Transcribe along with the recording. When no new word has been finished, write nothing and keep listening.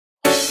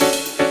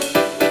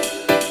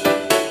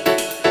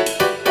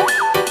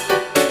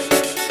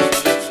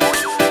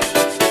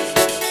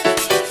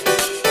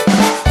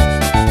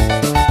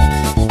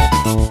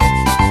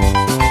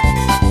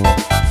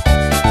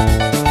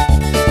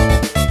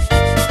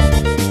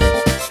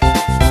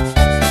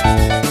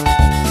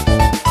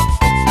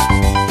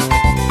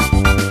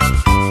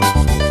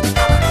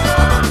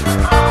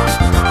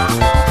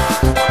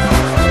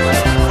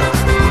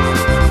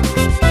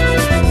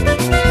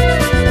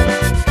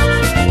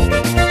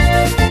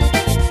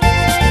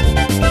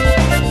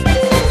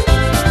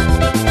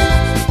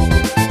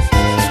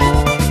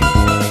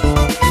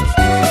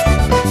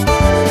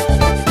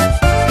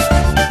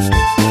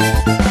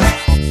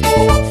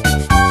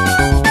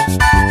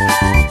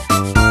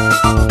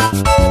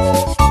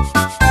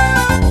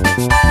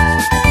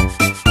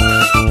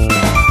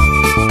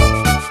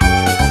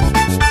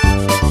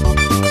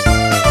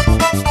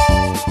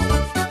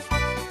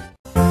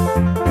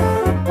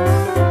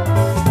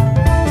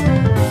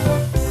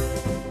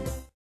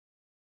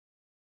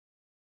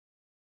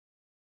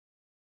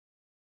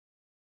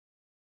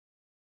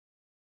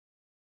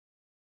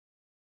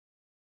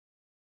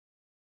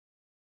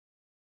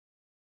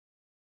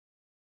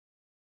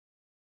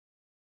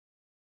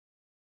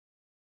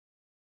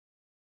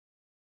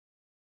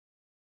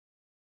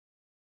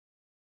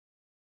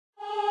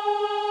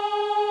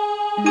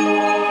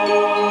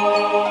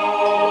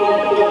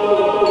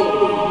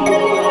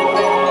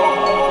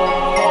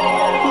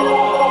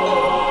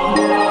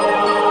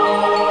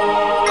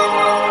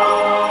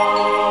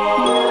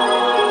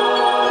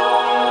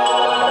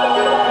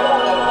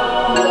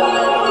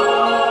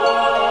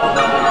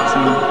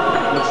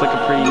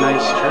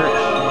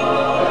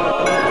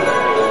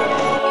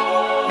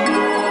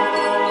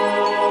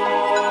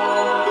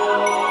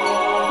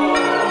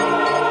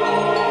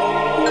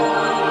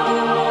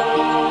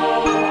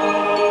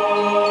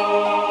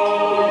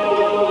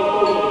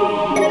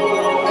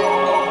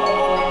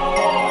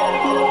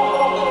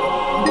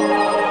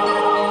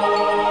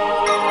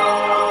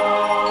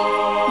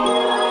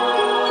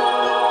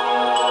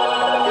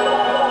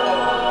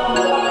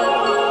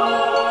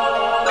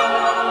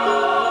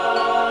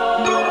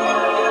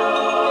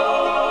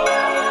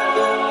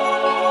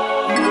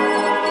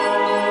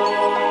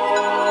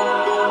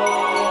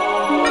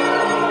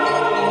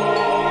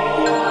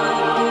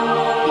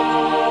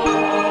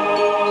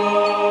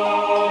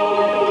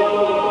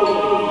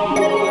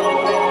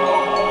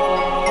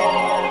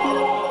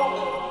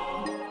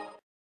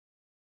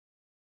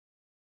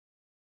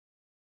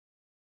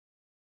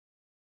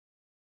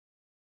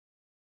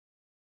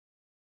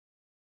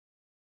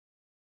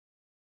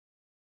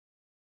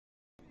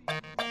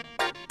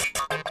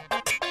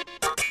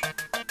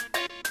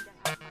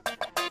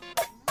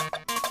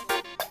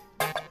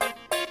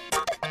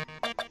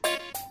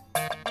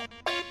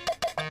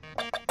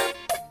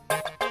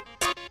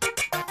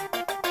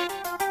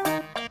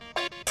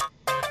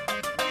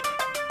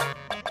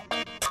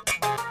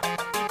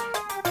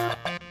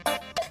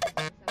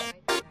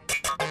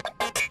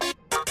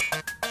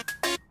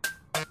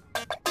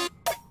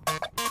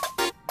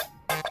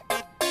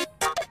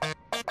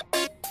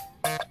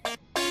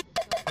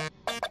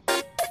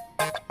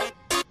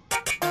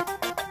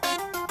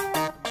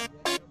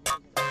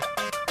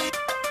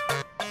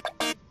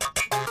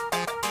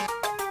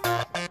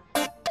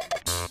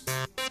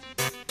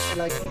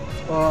like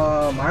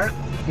Mark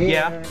here.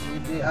 Yeah.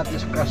 At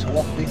this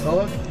crosswalk they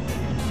call it.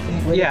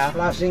 When it's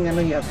flashing, and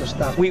then you have to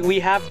stop. We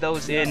have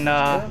those in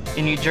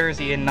New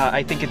Jersey, in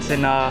I think it's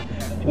in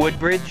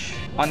Woodbridge,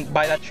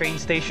 by that train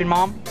station,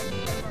 Mom.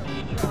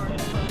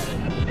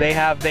 They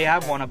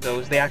have one of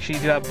those. They actually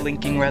do have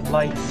blinking red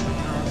lights.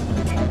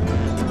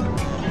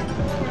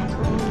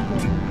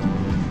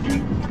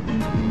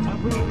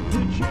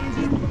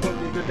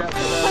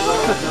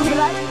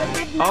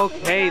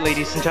 Okay,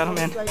 ladies and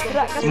gentlemen,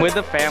 I'm with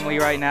the family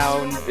right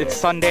now, and it's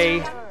Sunday,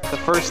 the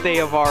first day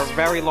of our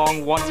very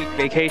long one-week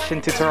vacation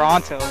to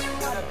Toronto.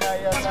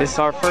 This is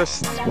our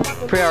first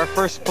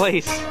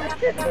place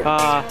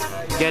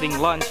getting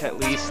lunch, at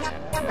least.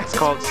 It's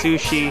called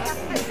sushi.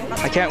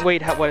 I can't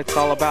wait what it's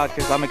all about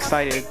because I'm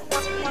excited.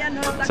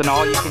 It's an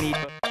all-you-can-eat.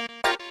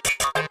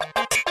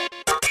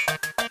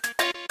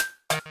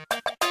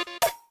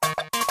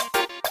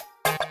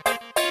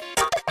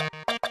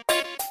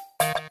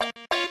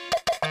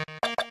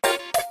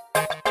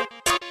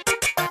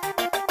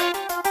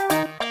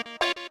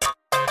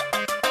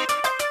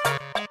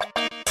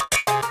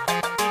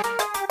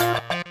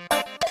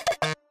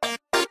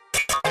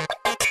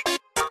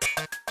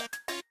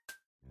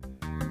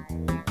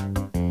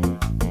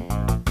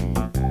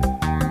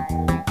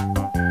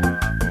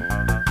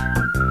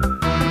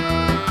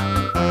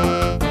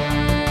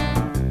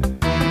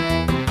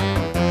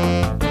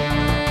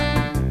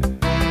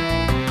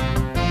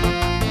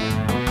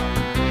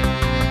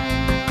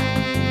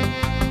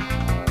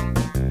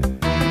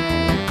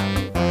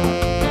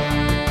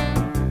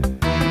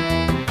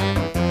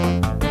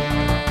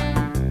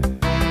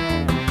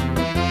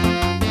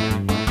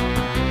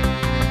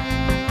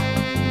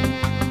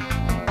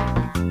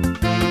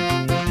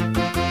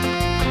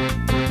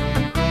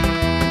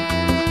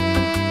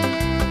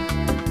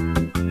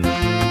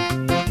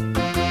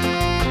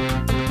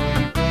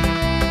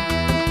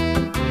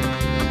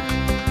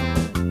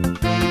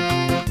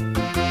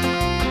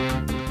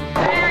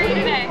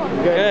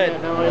 Good.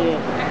 How are you?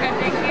 I'm good,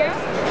 thank you.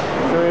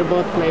 So we're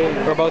both playing.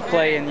 We're both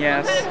playing,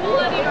 yes. What kind of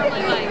cola do you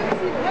normally like?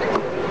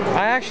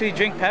 I actually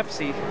drink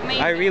Pepsi.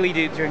 Amazing. I really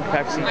do drink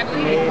Pepsi. I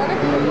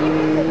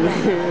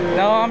believe you.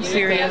 No, I'm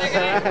serious. Okay.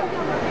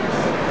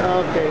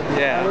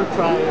 Yeah. I will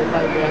try if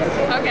I guess.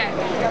 Okay.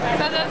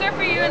 So those are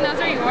for you and those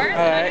are yours. And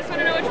I just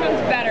want to know which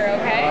one's better,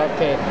 okay?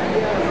 Okay.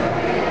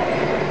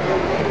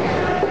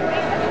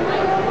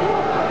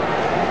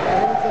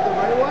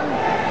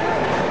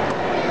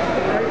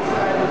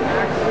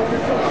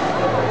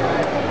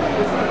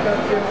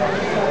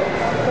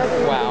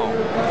 Wow.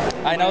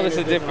 I know this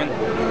is different.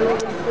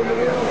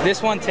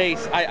 This one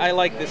tastes, I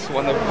like this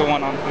one, the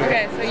one on here.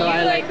 Okay, so you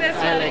like this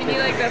one and you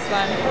like this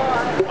one.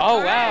 Oh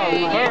wow,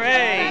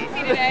 Hooray!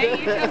 hooray! Today.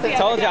 You chose the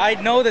Told you, I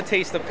know the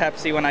taste of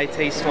Pepsi when I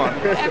taste one.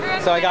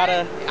 Everyone's So I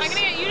gotta... I'm gonna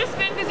get you to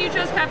spin because you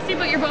chose Pepsi,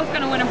 but you're both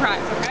gonna win a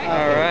prize, okay?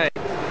 Alright.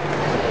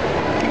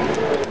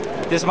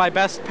 This is my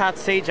best Pat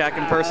Sajak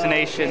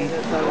impersonation.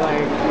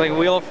 Like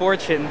Wheel of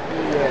Fortune.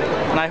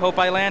 And I hope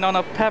I land on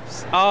a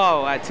Peps.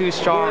 Oh, too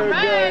strong.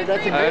 Right,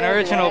 That's An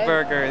original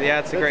burger. Yeah,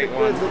 it's a great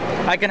one.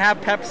 I can have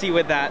Pepsi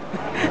with that.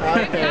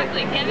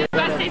 Exactly. Kenji's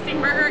best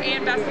tasting burger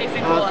and best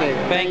tasting cola. Okay.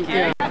 Thank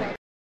you.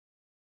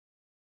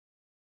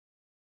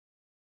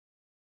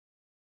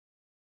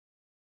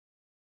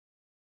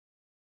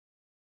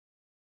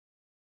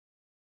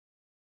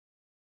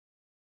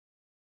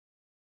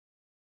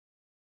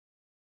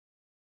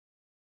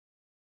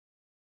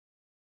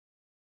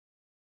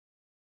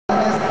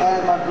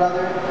 And my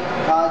brother,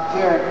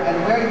 Jared, and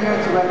we're here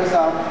to render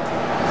some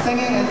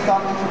singing and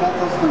song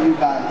instrumentals for you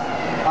guys.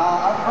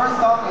 Our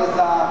first song is,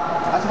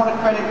 I just want to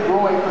credit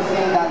Roy for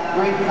singing that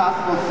great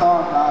classical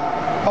song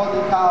called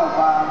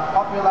Ikaw,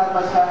 popularized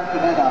by Sharon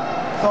Pineda.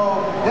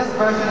 So this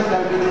version is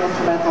going to be the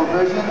instrumental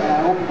version, and I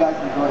hope you guys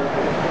enjoy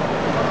it.